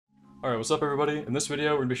Alright, what's up everybody? In this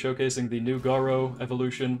video, we're going to be showcasing the new Garou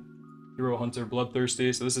evolution, Hero Hunter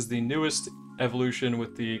Bloodthirsty. So this is the newest evolution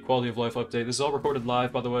with the quality of life update. This is all recorded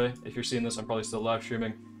live, by the way. If you're seeing this, I'm probably still live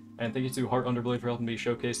streaming. And thank you to Heart Underblade for helping me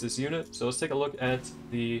showcase this unit. So let's take a look at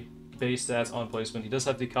the base stats on placement. He does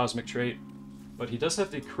have the Cosmic trait, but he does have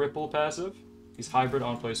the Cripple passive. He's hybrid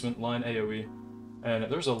on placement, line AoE.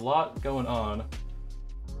 And there's a lot going on.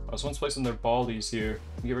 Someone's placing their Baldies here.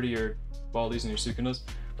 You can get rid of your Baldies and your Sukunas.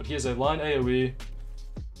 But he has a line AoE,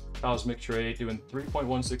 Cosmic trait, doing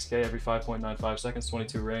 3.16k every 5.95 seconds,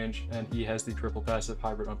 22 range, and he has the triple passive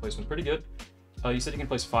hybrid on placement. Pretty good. You said you can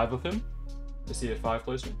place 5 of him. Is he at 5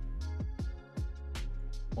 placement?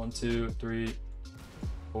 1, 2, 3,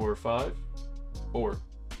 4, 5. 4.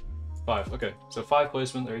 5. Okay, so 5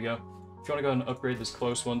 placement, there you go. If you want to go ahead and upgrade this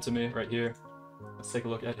close one to me right here, let's take a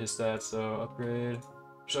look at his stats. So upgrade.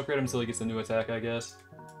 Just upgrade him until he gets a new attack, I guess.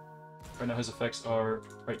 Right now his effects are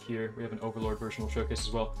right here. We have an Overlord version we'll showcase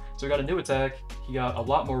as well. So we got a new attack. He got a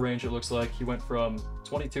lot more range, it looks like. He went from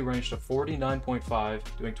 22 range to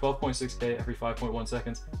 49.5, doing 12.6k every 5.1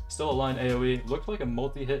 seconds. Still a line AoE. Looked like a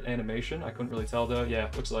multi-hit animation. I couldn't really tell though. Yeah,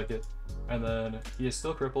 looks like it. And then he is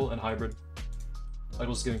still cripple and hybrid.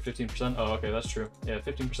 Idle's giving 15%. Oh, okay, that's true. Yeah,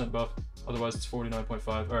 15% buff. Otherwise it's 49.5.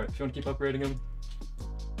 Alright, if you want to keep upgrading him,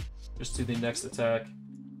 just to the next attack.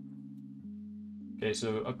 Okay,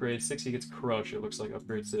 so upgrade 6, he gets Crush, it looks like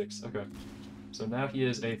upgrade 6. Okay, so now he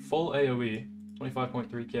is a full AoE,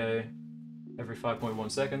 25.3k every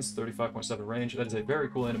 5.1 seconds, 35.7 range. That is a very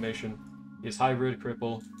cool animation. He is hybrid,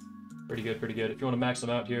 cripple. Pretty good, pretty good. If you want to max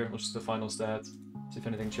him out here, let's just the final stats, see if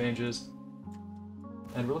anything changes.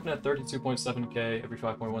 And we're looking at 32.7k every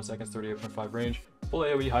 5.1 seconds, 38.5 range. Full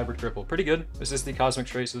AoE, hybrid, cripple. Pretty good. This is the Cosmic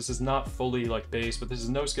trait, so this is not fully like base, but this is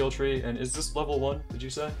no skill tree. And is this level 1, did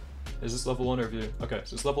you say? Is this level 1 or view? Okay,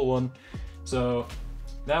 so it's level 1. So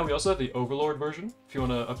now we also have the Overlord version. If you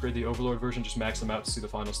want to upgrade the Overlord version, just max them out to see the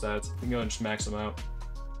final stats. You can go and just max them out.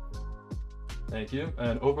 Thank you.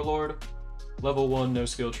 And Overlord, level 1, no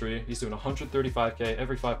skill tree. He's doing 135k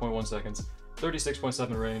every 5.1 seconds,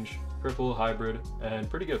 36.7 range, cripple, hybrid, and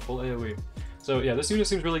pretty good, full AoE. So yeah, this unit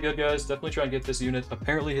seems really good, guys. Definitely try and get this unit.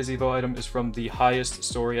 Apparently his Evo item is from the highest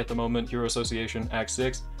story at the moment, Hero Association, Act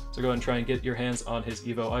 6. So go ahead and try and get your hands on his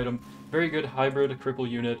Evo item. Very good hybrid cripple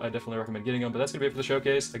unit. I definitely recommend getting him. But that's going to be it for the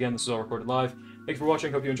showcase. Again, this is all recorded live. Thanks for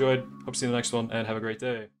watching. Hope you enjoyed. Hope to see you in the next one, and have a great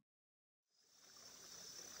day.